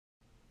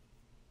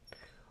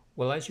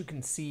Well, as you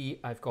can see,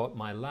 I've got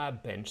my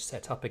lab bench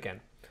set up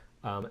again.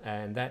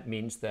 And that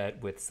means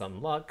that with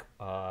some luck,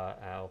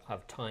 I'll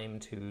have time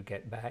to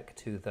get back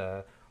to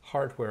the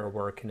hardware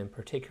work, and in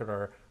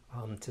particular,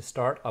 to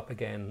start up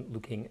again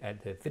looking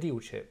at the video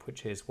chip,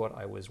 which is what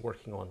I was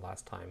working on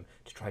last time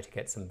to try to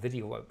get some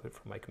video output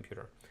from my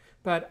computer.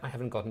 But I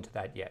haven't gotten to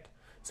that yet.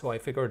 So I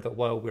figured that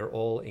while we're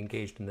all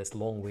engaged in this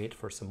long wait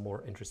for some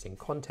more interesting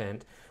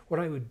content, what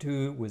I would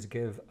do was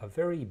give a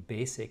very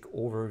basic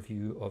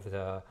overview of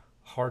the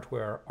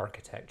hardware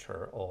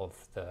architecture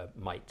of the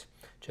Mite.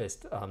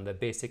 Just the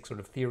basic sort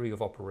of theory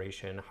of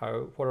operation,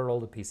 what are all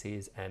the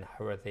PCs and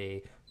how are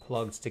they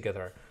plugged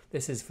together.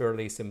 This is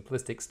fairly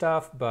simplistic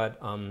stuff, but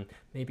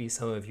maybe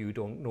some of you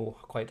don't know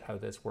quite how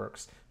this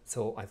works,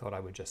 so I thought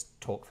I would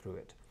just talk through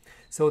it.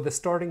 So the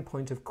starting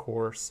point, of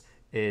course,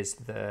 is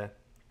the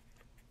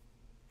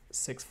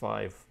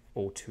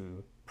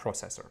 6502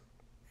 processor.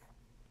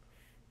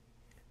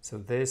 So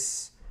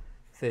this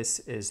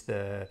is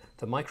the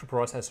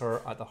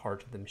microprocessor at the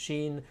heart of the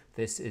machine.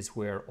 This is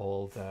where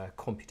all the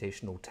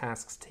computational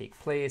tasks take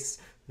place.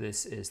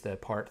 This is the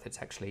part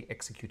that's actually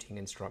executing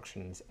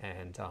instructions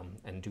and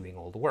doing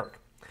all the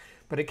work.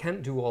 But it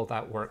can't do all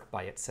that work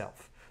by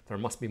itself. There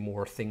must be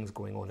more things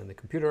going on in the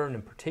computer, and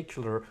in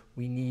particular,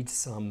 we need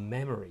some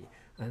memory.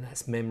 And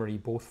that's memory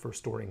both for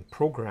storing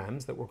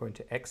programs that we're going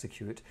to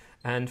execute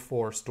and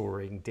for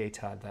storing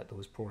data that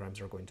those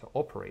programs are going to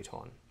operate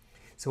on.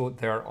 So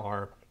there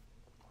are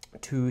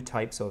two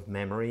types of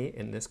memory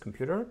in this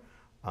computer.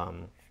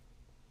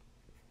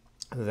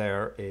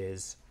 There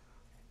is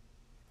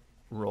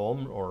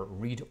ROM, or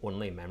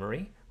read-only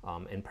memory.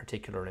 In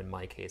particular, in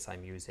my case,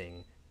 I'm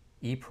using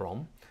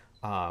EEPROM,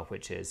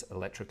 which is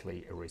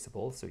electrically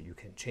erasable, so you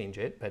can change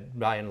it. But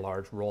by and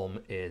large, ROM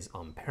is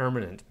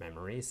permanent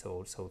memory,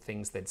 so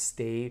things that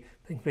stay,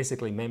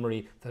 basically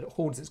memory that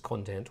holds its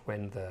content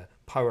when the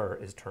power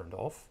is turned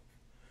off.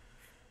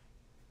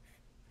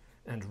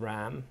 And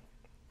RAM,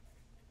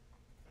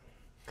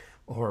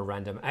 or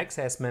random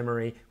access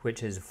memory,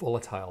 which is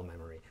volatile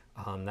memory.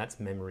 That's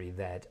memory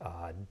that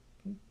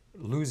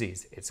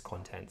loses its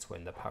contents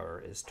when the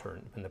power is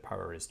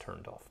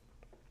turned off.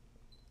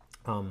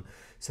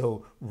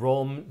 So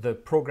ROM, the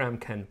program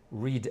can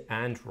read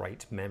and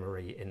write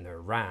memory in the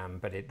RAM,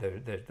 but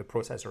the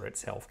processor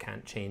itself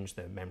can't change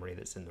the memory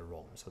that's in the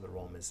ROM. So the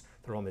ROM is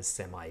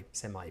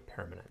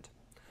semi-permanent.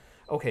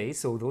 Okay,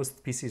 so those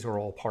pieces are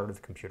all part of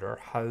the computer.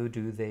 How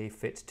do they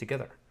fit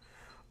together?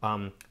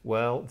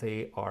 Well,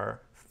 they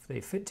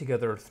fit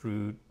together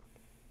through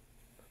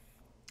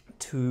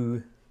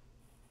two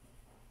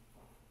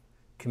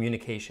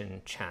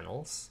communication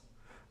channels,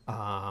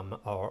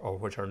 or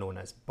which are known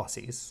as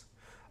buses,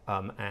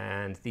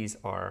 and these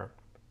are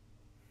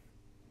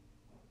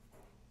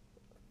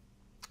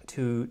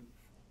two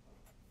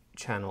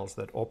channels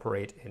that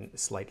operate in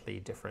slightly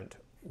different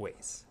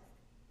ways.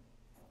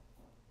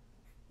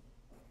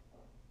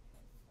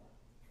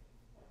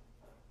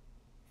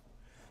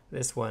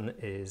 This one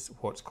is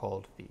what's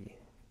called the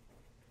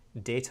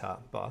data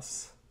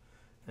bus,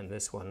 and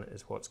this one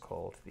is what's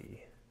called the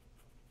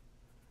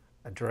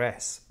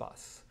address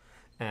bus.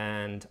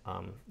 And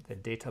the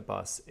data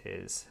bus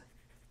is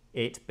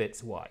 8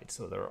 bits wide.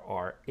 So there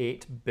are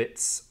 8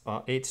 bits,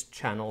 8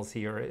 channels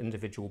here,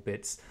 individual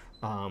bits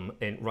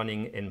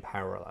running in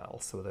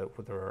parallel. So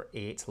that there are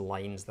 8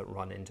 lines that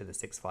run into the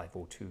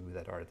 6502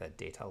 that are the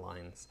data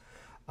lines.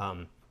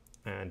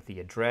 And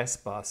the address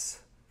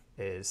bus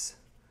is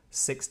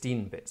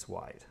 16 bits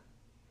wide.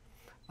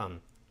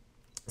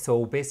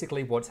 So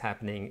basically what's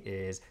happening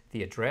is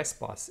the address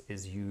bus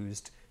is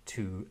used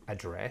to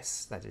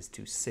address, that is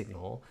to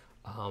signal,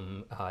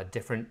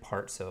 different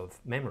parts of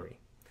memory.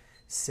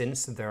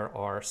 Since there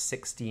are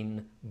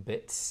 16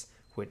 bits,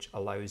 which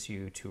allows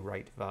you to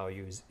write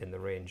values in the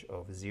range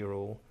of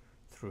 0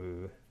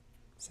 through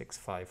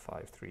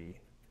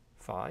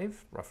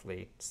 65535,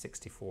 roughly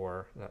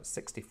 64, that's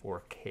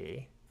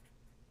 64K,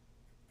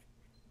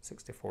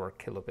 64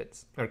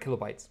 kilobits or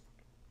kilobytes.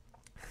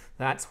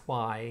 That's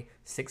why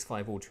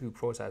 6502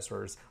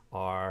 processors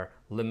are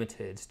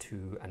limited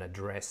to an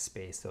address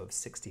space of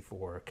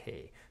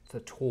 64K.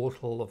 The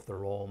total of the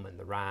ROM and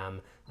the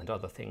RAM and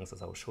other things,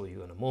 as I'll show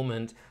you in a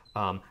moment,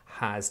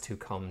 has to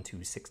come to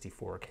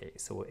 64K.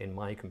 So in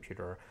my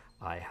computer,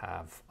 I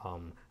have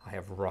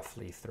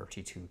roughly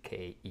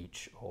 32K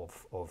each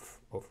of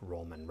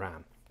ROM and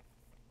RAM.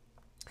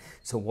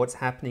 So what's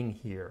happening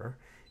here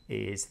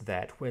is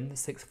that when the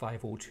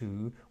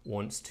 6502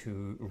 wants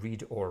to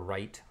read or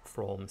write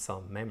from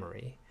some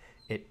memory,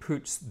 it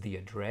puts the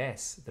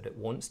address that it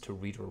wants to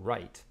read or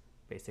write,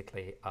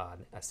 basically a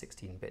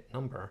 16-bit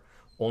number,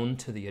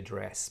 onto the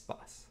address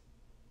bus.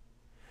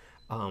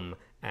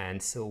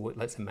 And so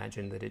let's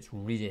imagine that it's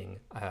reading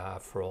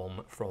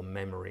from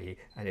memory,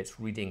 and it's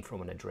reading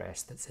from an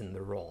address that's in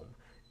the ROM.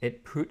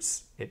 It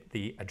puts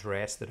the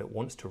address that it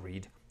wants to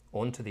read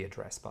onto the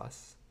address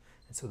bus,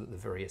 and so that the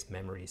various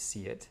memories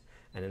see it.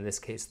 And in this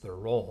case, the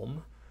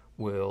ROM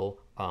will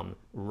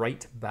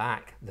write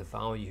back the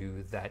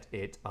value that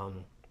it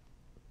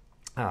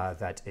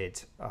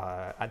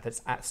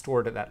that's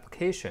stored at that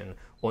location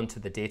onto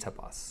the data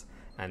bus,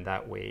 and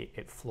that way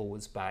it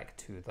flows back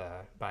to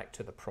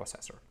the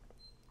processor.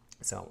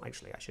 So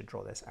actually, I should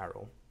draw this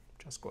arrow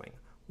just going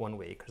one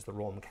way because the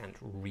ROM can't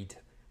read.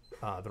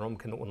 The ROM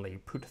can only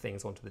put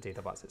things onto the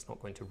data bus. It's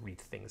not going to read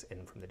things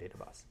in from the data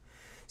bus.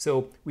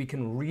 So we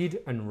can read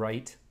and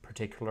write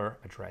particular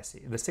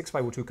addresses. The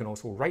 6502 can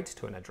also write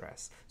to an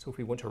address. So if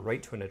we want to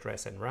write to an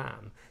address in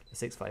RAM, the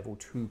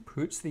 6502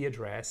 puts the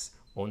address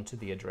onto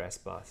the address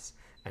bus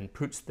and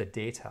puts the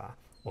data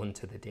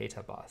onto the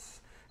data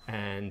bus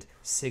and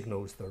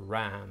signals the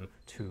RAM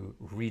to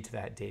read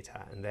that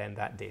data, and then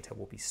that data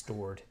will be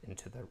stored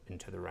into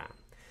the RAM.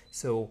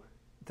 So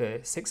the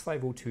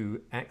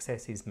 6502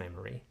 accesses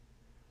memory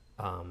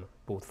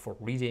both for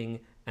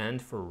reading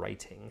and for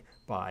writing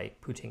by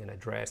putting an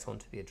address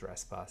onto the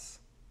address bus.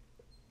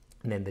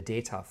 And then the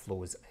data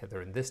flows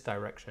either in this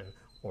direction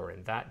or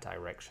in that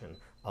direction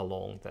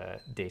along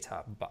the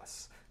data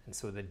bus. And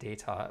so the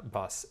data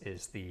bus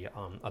is the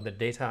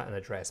data and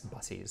address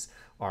buses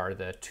are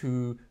the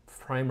two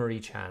primary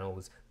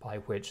channels by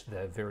which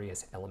the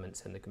various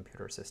elements in the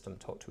computer system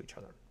talk to each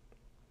other.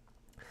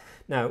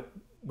 Now,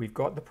 we've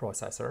got the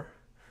processor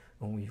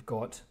and we've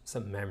got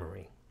some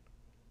memory.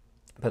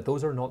 But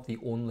those are not the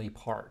only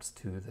parts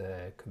to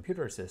the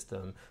computer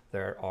system.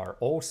 There are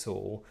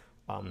also,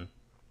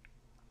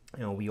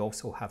 we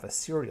also have a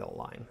serial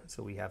line.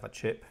 So we have a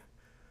chip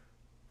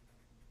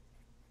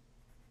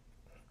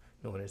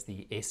known as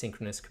the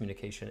asynchronous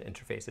communication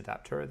interface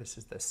adapter. This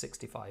is the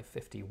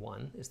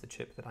 6551 is the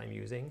chip that I'm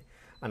using.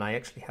 And I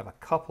actually have a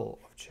couple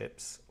of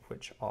chips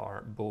which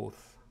are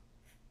both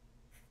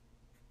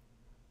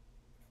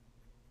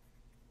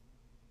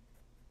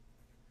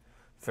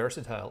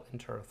versatile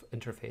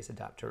interface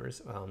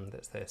adapters.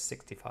 That's the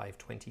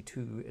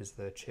 6522 is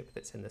the chip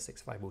that's in the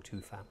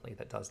 6502 family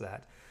that does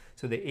that.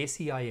 So the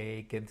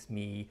ACIA gives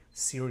me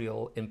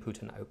serial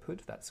input and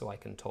output. That's so I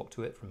can talk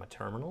to it from a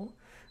terminal.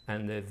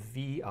 And the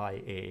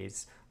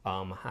VIAs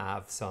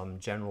have some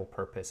general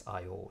purpose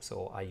I/O.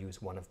 So I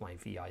use one of my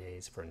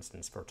VIAs, for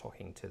instance, for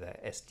talking to the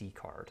SD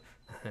card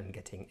and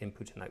getting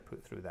input and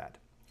output through that.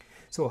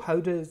 So how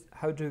do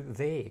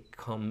they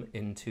come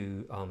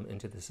into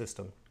the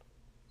system?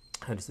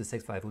 How does the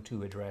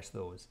 6502 address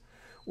those?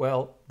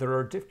 Well, there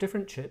are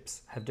different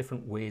chips have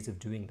different ways of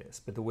doing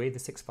this, but the way the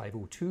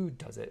 6502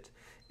 does it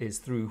is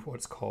through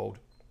what's called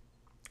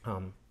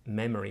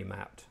memory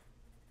mapped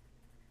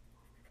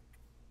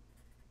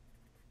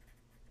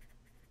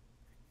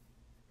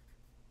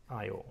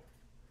I/O,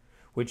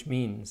 which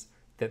means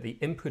that the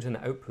input and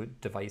output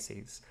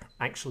devices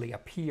actually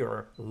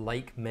appear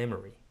like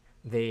memory.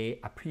 They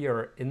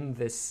appear in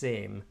this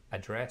same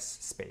address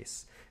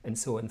space. And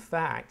so in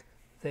fact,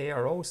 they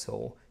are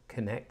also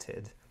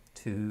connected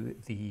to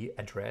the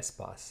address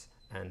bus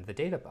and the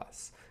data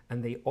bus,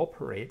 and they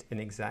operate in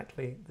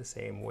exactly the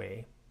same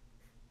way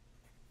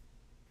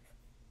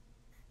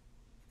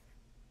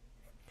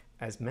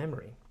as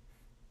memory.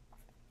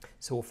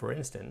 So for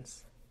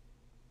instance,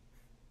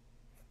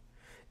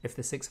 if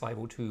the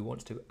 6502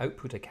 wants to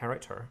output a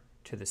character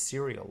to the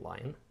serial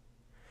line,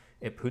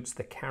 it puts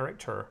the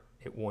character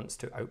it wants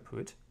to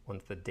output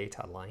onto the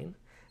data line,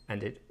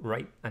 and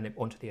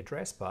onto the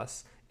address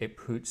bus, it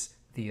puts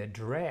the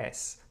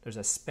address. There's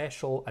a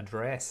special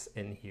address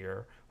in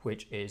here,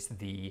 which is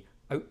the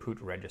output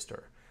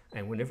register.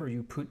 And whenever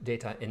you put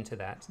data into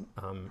that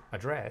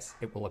address,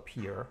 it will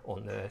appear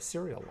on the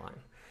serial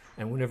line.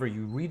 And whenever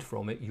you read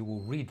from it, you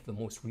will read the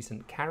most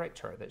recent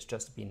character that's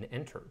just been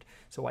entered.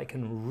 So I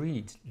can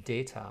read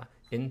data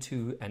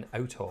into and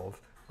out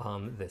of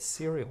the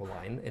serial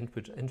line,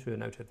 input into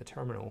and out of the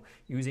terminal,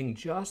 using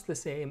just the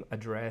same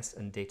address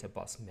and data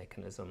bus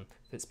mechanism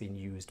that's been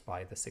used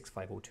by the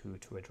 6502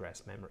 to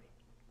address memory.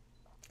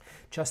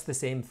 Just the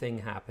same thing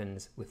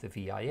happens with the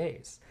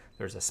VIAs.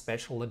 There's a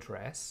special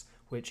address,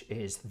 which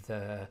is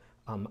the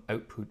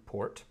output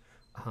port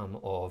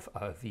of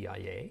a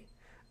VIA.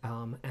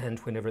 And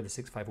whenever the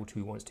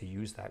 6502 wants to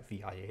use that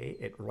VIA,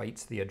 it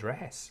writes the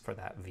address for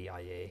that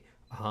VIA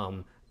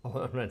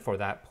for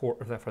that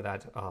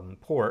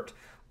port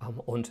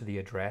onto the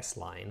address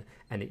line,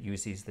 and it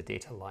uses the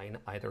data line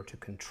either to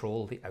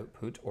control the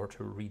output or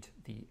to read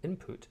the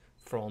input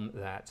from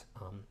that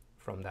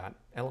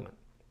element.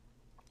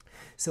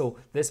 So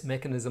this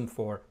mechanism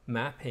for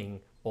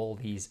mapping all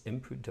these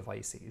input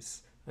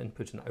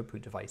and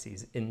output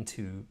devices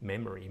into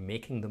memory,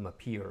 making them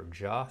appear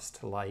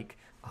just like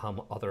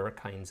other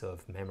kinds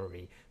of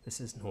memory, this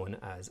is known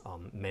as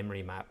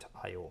memory mapped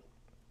I/O.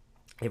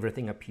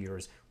 Everything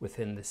appears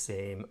within the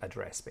same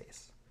address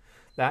space.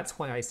 That's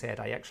why I said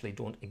I actually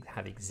don't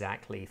have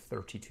exactly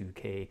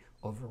 32K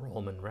of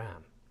ROM and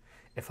RAM.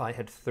 If I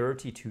had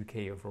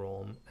 32K of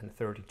ROM and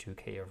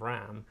 32K of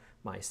RAM,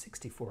 my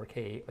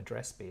 64K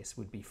address space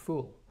would be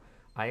full.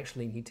 I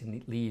actually need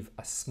to leave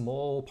a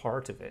small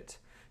part of it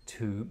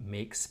to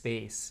make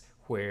space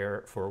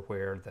for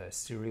where the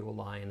serial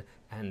line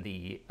and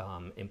the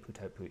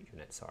input-output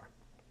units are.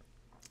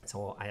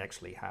 So I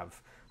actually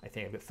have, I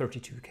think I've got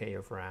 32K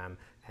of RAM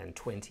and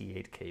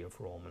 28K of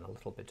ROM, and a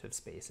little bit of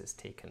space is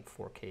taken.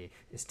 4K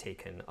is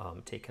taken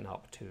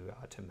up to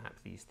map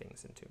these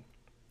things into.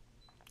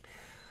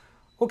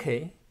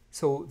 Okay,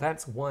 so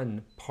that's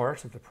one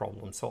part of the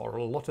problem, so or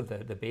a lot of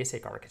the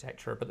basic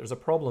architecture, but there's a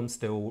problem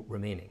still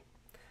remaining,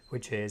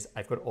 which is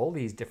I've got all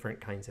these different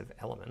kinds of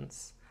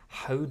elements.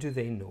 How do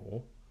they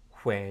know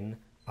when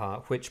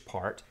which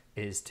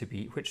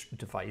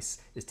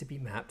device is to be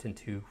mapped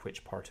into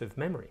which part of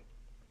memory?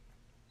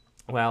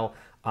 Well,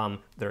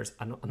 there's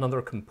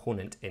another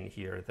component in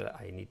here that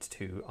I need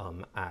to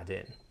add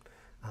in,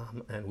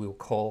 and we'll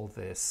call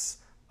this,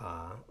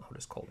 I'll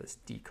just call this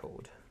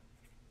decode.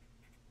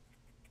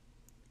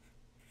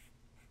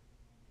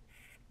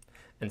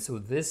 And so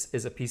this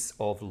is a piece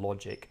of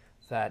logic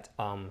that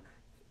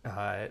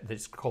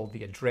that's called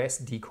the address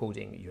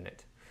decoding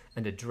unit.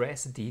 And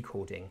address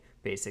decoding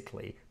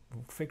basically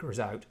figures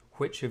out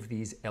which of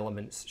these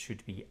elements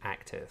should be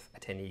active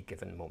at any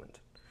given moment.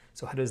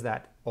 So how does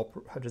that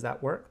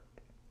work?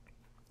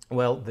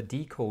 Well, the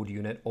decode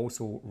unit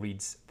also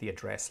reads the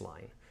address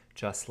line,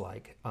 just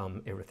like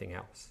everything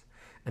else.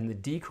 And the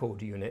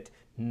decode unit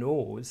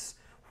knows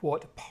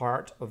what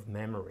part of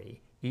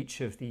memory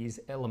each of these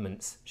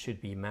elements should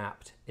be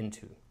mapped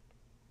into.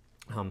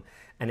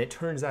 And it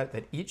turns out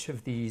that each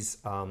of these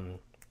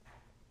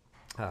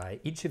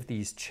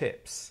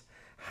chips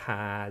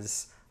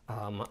has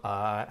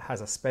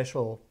a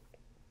special,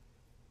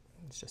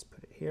 let's just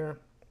put it here.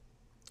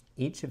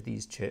 Each of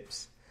these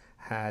chips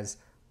has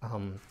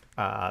an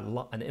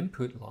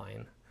input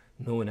line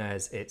known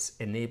as its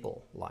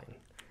enable line,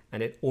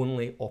 and it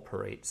only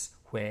operates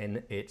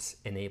when it's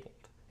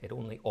enabled. It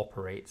only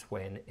operates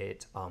when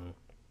it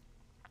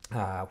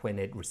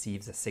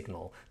receives a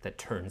signal that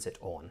turns it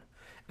on.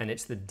 And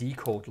it's the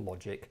decode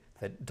logic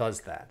that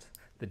does that.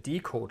 The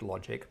decode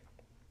logic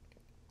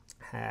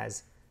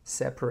has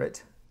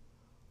separate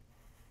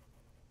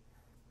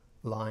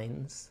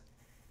lines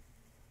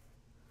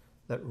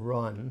that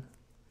run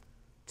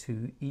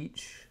to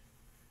each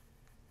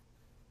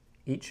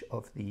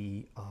of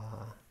the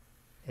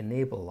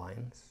enable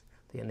lines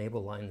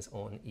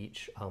on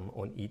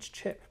each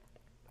chip.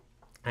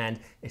 And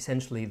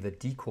essentially the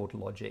decode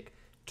logic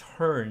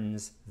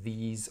turns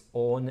these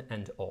on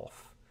and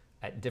off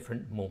at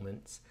different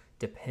moments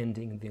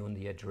depending on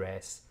the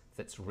address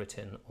that's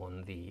written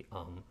on the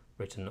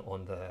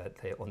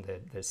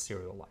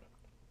serial line.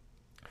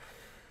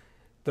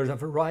 There's a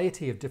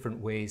variety of different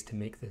ways to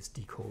make this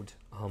decode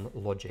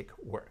logic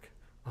work.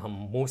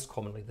 Most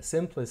commonly, the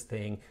simplest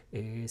thing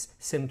is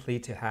simply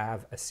to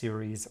have a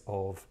series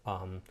of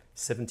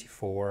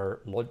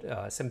 74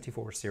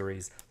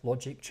 series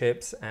logic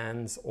chips,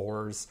 ANDs,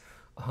 ORs,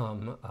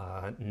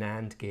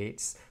 NAND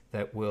gates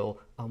that will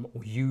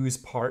use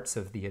parts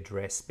of the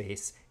address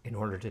space in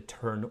order to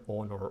turn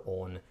on or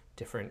on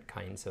different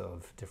kinds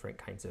of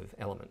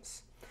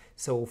elements.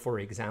 So, for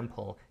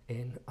example,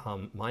 in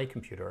my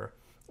computer,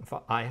 if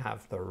I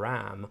have the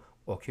RAM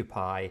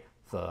occupy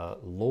the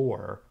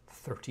lower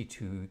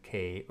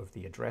 32K of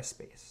the address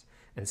space.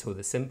 And so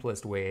the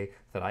simplest way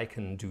that I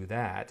can do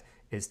that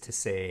is to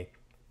say,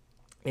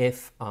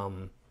 if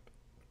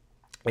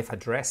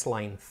address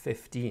line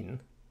 15,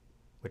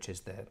 which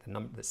is the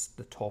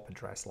top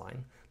address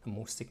line, the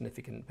most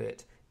significant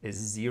bit, is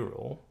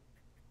 0,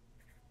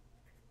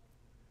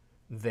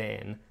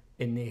 then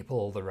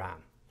enable the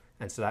RAM.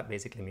 And so that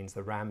basically means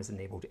the RAM is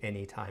enabled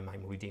anytime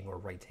I'm reading or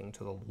writing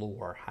to the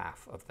lower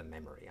half of the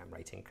memory. I'm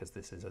writing because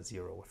this is a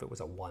 0. If it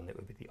was a 1, it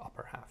would be the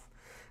upper half.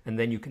 And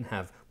then you can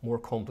have more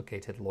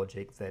complicated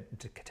logic that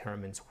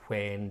determines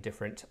when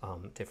different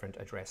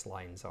address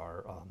lines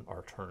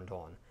are turned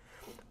on.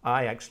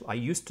 I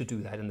used to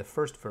do that in the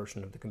first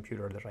version of the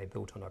computer that I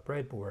built on a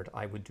breadboard.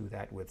 I would do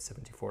that with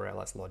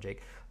 74LS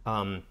logic.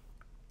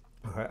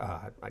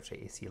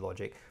 Actually AC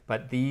logic,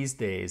 but these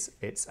days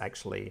it's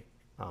actually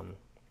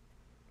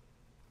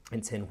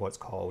it's in what's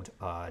called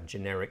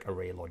generic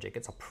array logic.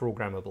 It's a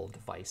programmable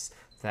device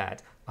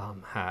that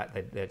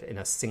that in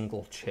a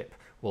single chip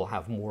will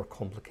have more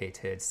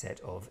complicated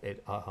set of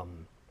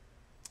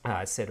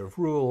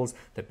rules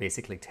that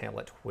basically tell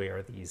it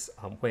where these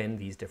when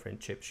these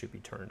different chips should be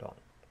turned on.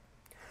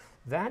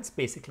 That's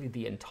basically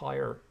the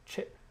entire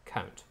chip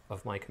count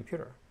of my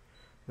computer.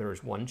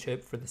 There's one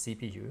chip for the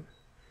CPU.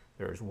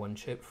 There's one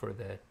chip for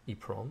the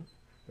EEPROM.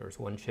 There's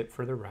one chip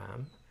for the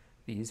RAM.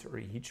 These are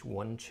each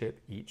one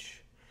chip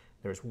each.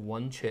 There's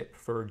one chip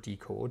for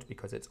decode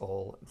because it's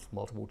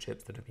multiple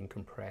chips that have been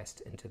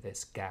compressed into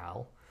this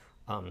GAL.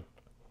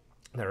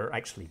 There are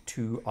actually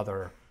two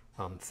other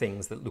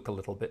things that look a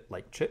little bit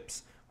like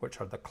chips, which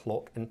are the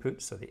clock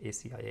inputs. So the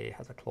ACIA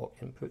has a clock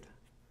input,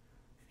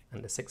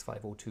 and the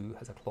 6502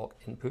 has a clock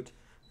input.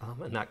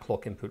 And that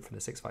clock input for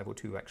the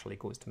 6502 actually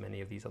goes to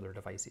many of these other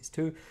devices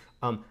too.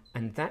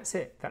 And that's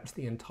it. That's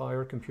the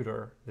entire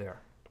computer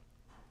there.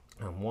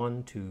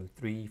 1, 2,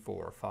 3,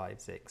 4,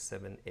 5, 6,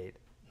 7, 8,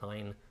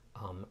 9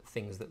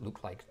 things that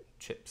look like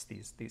chips.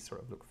 These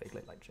sort of look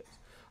vaguely like chips.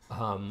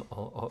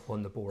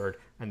 on the board,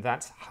 and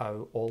that's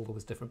how all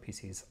those different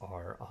pieces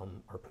are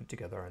put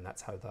together, and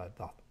that's how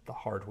the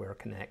hardware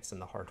connects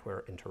and the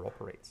hardware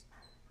interoperates.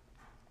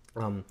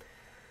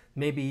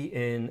 Maybe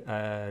in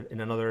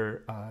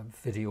another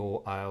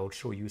video I'll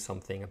show you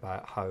something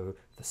about how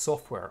the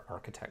software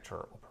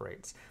architecture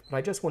operates. But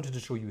I just wanted to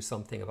show you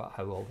something about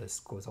how all this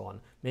goes on.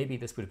 Maybe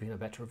this would have been a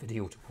better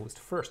video to post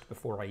first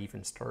before I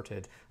even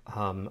started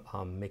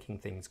making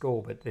things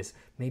go, but this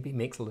maybe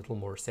makes a little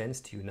more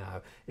sense to you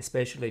now,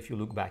 especially if you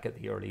look back at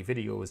the early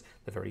videos.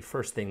 The very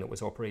first thing that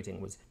was operating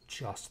was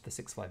just the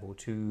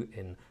 6502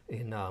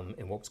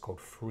 in what was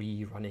called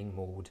free running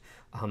mode,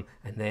 and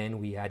then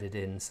we added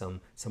in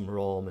some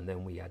ROM, and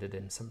then we added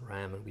in some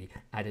RAM, and we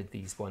added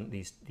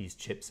these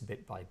chips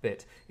bit by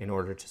bit in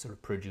order to sort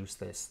of produce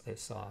this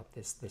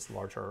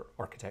larger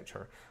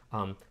architecture.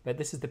 But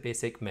this is the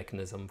basic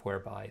mechanism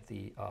whereby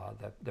the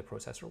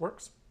processor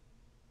works.